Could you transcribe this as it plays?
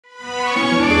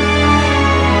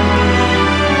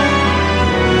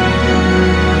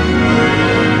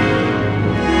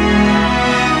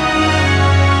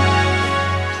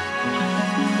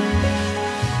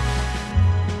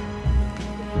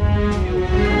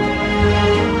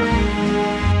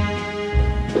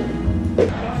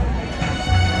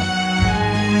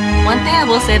I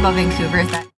will say about Vancouver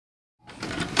is that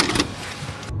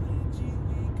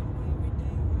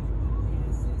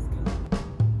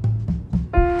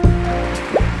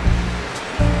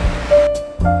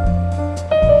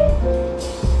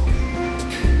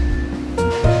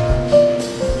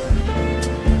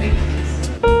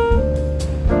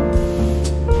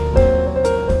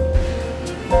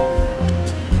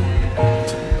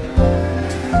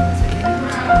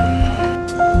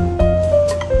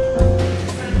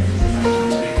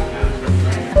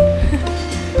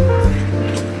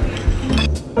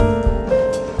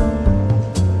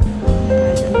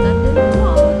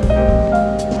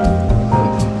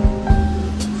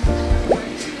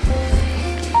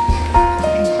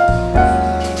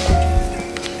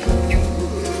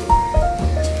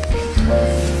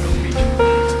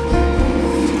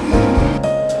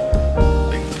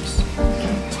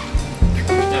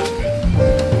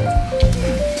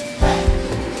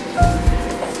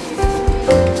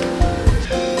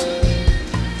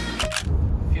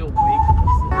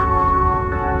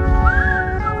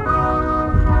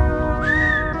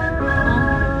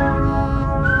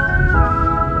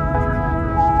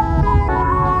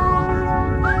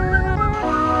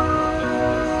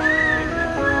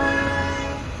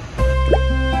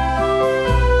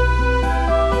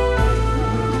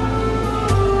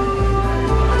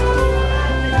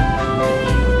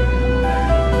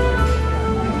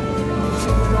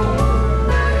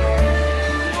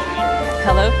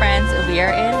hello friends, we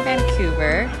are in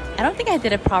Vancouver. I don't think I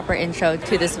did a proper intro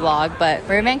to this vlog, but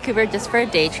we're in Vancouver just for a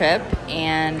day trip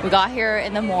and we got here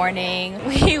in the morning.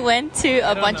 We went to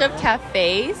a bunch of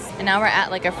cafes and now we're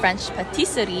at like a French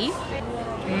patisserie.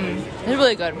 It's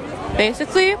really good.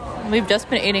 Basically, we've just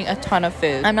been eating a ton of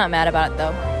food. I'm not mad about it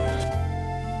though.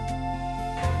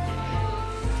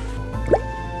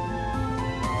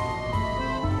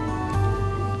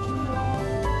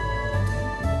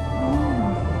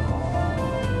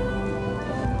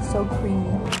 So creamy.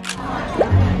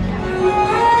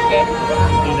 Okay.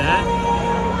 Do that?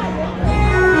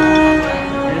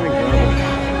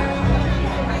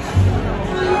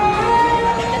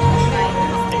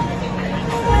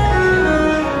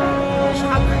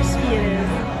 How crispy it is.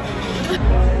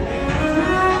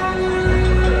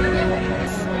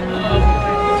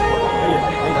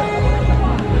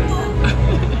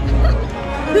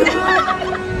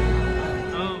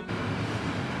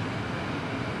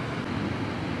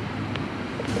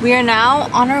 We are now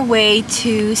on our way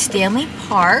to Stanley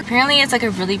Park. Apparently it's like a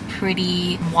really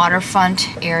pretty waterfront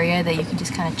area that you can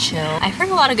just kind of chill. I've heard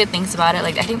a lot of good things about it.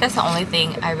 Like I think that's the only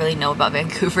thing I really know about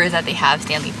Vancouver is that they have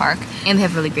Stanley Park and they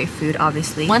have really great food,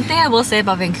 obviously. One thing I will say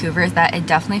about Vancouver is that it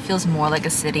definitely feels more like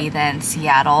a city than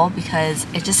Seattle because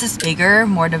it just is bigger,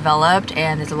 more developed,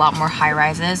 and there's a lot more high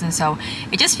rises, and so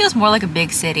it just feels more like a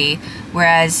big city,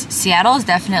 whereas Seattle is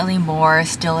definitely more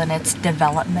still in its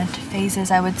development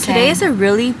phases, I would say. Today is a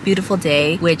really beautiful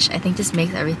day, which I think just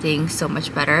makes everything so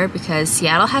much better because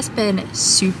Seattle has been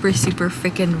super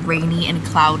freaking rainy and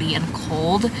cloudy and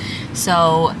cold,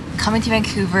 so coming to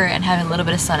Vancouver and having a little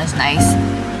bit of sun is nice.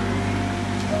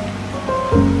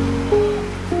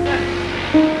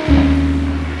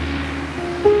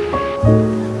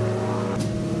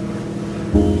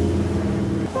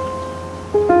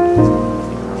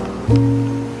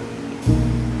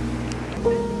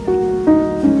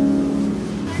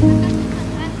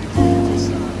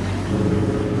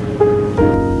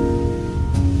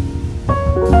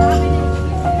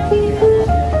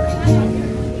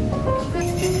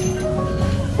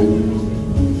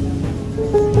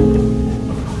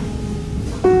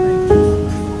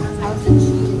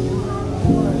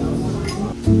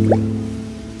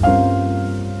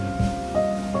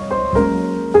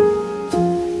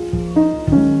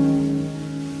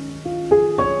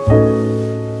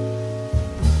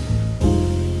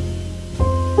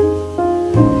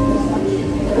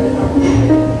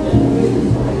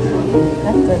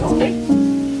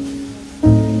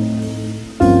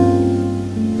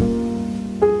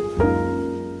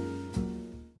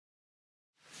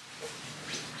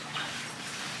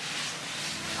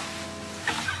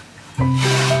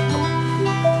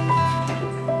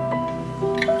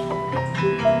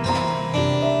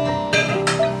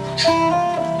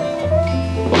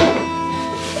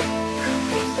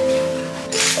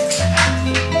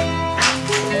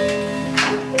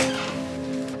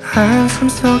 한숨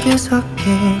속에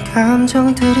섞인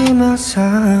감정들이 묘사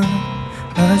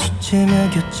마주치며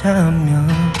교차하며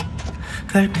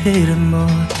갈피를 못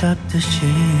잡듯이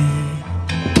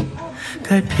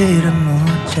갈피를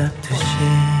못 잡듯이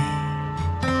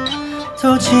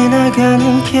또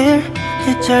지나가는 길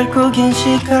이 짧고 긴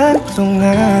시간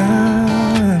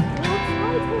동안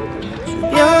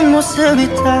모습이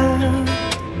다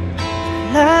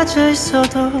달라져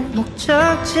있어도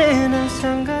목적지는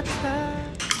항상 같아.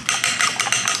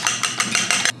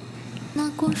 No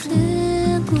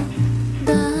aconchego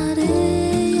da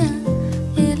areia,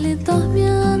 ele dorme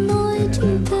a noite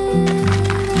inteira.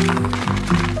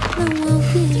 Não há o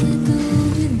que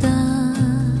duvidar.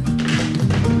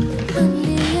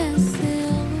 Ali é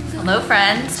seu. Hello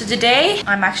friends! So today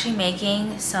I'm actually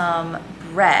making some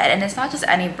bread, and it's not just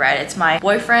any bread, it's my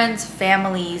boyfriend's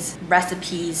family's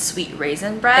recipes sweet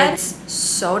raisin bread. It's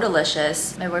so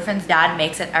delicious. My boyfriend's dad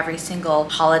makes it every single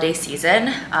holiday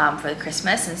season for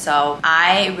Christmas, and so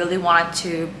I really wanted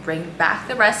to bring back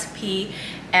the recipe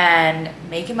and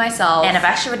make it myself. And I've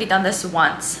actually already done this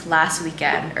once last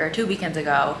weekend or 2 weekends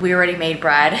ago. We already made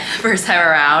bread first time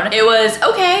around. It was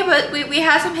okay, but we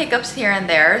had some hiccups here and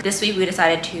there. This week we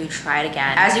decided to try it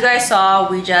again. As you guys saw,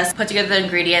 we just put together the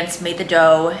ingredients, made the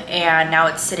dough, and now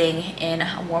it's sitting in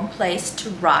a warm place to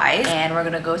rise. And we're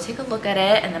gonna go take a look at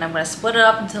it, and then I'm gonna split it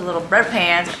up into little bread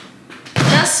pans.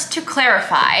 Just to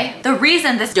clarify, the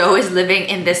reason this dough is living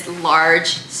in this large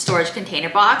storage container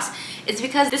box is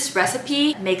because this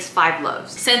recipe makes 5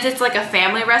 loaves. Since it's like a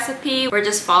family recipe, we're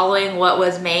just following what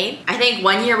was made. I think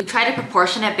one year we tried to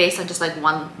proportion it based on just like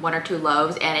one or two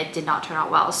loaves, and it did not turn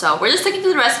out well. So we're just sticking to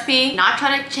the recipe, not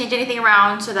trying to change anything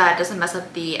around so that it doesn't mess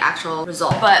up the actual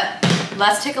result. But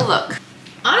let's take a look.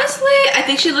 Honestly, I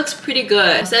think she looks pretty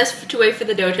good. It says to wait for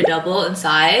the dough to double in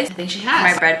size. I think she has.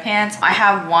 My bread pans, I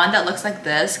have one that looks like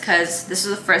this because this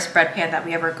is the first bread pan that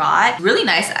we ever got. Really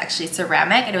nice actually, it's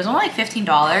ceramic, and it was only like $15.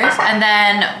 And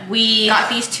then we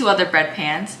got these 2 other bread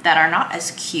pans that are not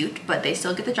as cute, but they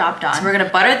still get the job done. So we're gonna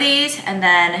butter these and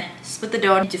then split the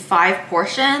dough into 5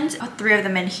 portions. Put 3 of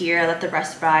them in here, let the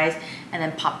rest rise, and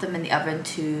then pop them in the oven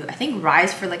to, I think,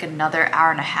 rise for like another 1.5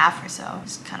 hours or so.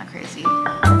 It's kind of crazy.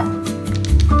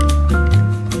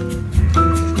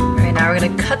 Now we're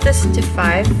gonna cut this into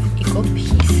 5 equal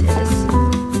pieces.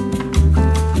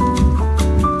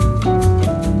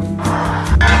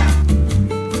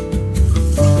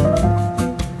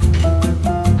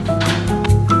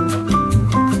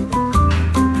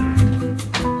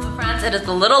 It is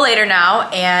a little later now,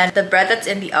 and the bread that's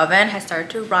in the oven has started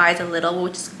to rise a little,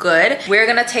 which is good. We're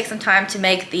gonna take some time to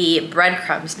make the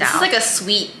breadcrumbs now. This is like a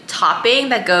sweet topping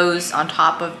that goes on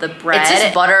top of the bread. It's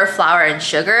just butter, flour, and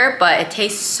sugar, but it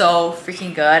tastes so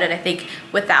freaking good, and I think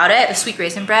without it, the sweet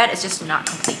raisin bread is just not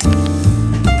complete.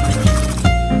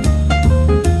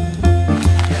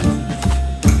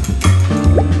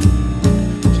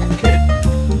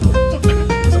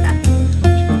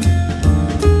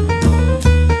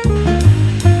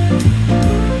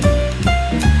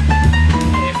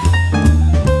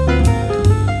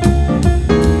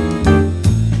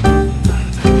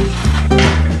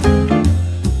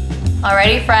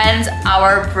 Alrighty friends,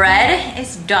 our bread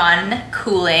is done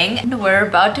cooling and we're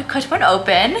about to cut one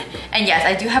open. And yes,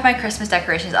 I do have my Christmas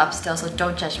decorations up still, so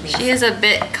don't judge me. She is a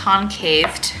bit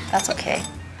concaved. That's okay.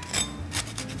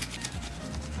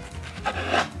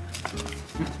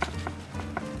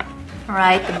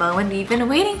 Alright, the moment we've been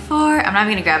waiting for. I'm not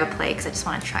even gonna grab a plate because I just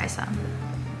want to try some.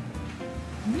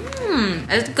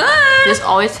 It's good! This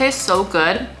always tastes so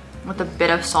good with a bit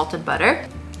of salted butter.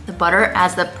 The butter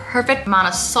adds the perfect amount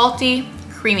of salty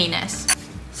creaminess.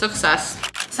 Success.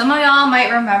 Some of y'all might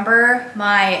remember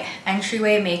my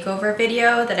entryway makeover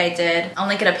video that I did. I'll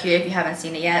link it up here if you haven't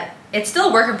seen it yet. It's still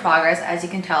a work in progress, as you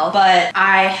can tell, but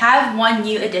I have one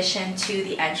new addition to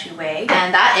the entryway,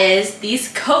 and that is these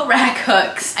coat rack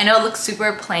hooks. I know it looks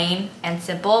super plain and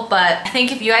simple, but I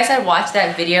think if you guys had watched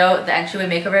that video, the entryway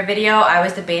makeover video, I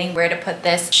was debating where to put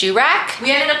this shoe rack.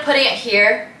 We ended up putting it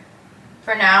here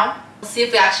for now. We'll see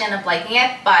if we actually end up liking it,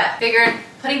 but figured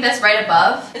putting this right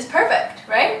above is perfect,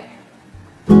 right?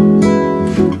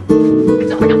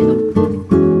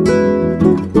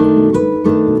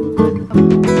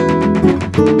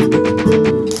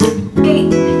 Okay, I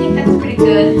think that's pretty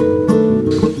good.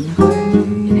 I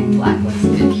think black looks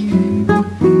good here.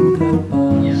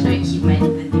 Yeah. Should I keep my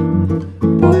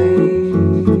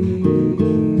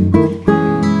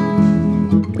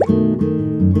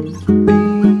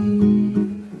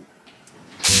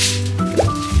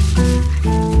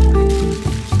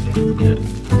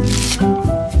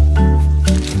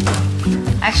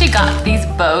got these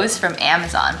bows from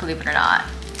Amazon, believe it or not.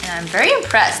 And I'm very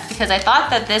impressed because I thought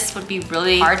that this would be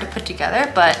really hard to put together,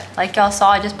 but like y'all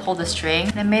saw, I just pulled the string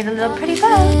and it made a little pretty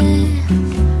bow.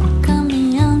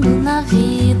 Caminhando na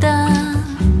vida,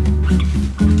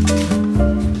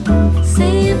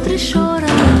 sempre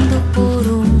chorando por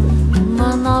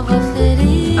uma nova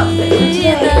ferida.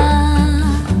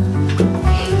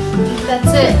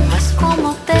 That's it. Mas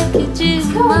como até que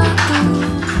demais.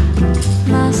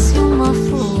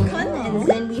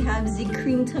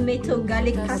 tomato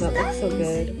garlic pasta. That's so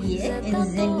good. Yeah,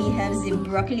 and then we have the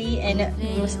broccoli and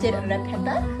roasted red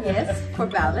pepper. Yes, for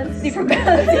balance. For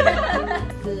balance.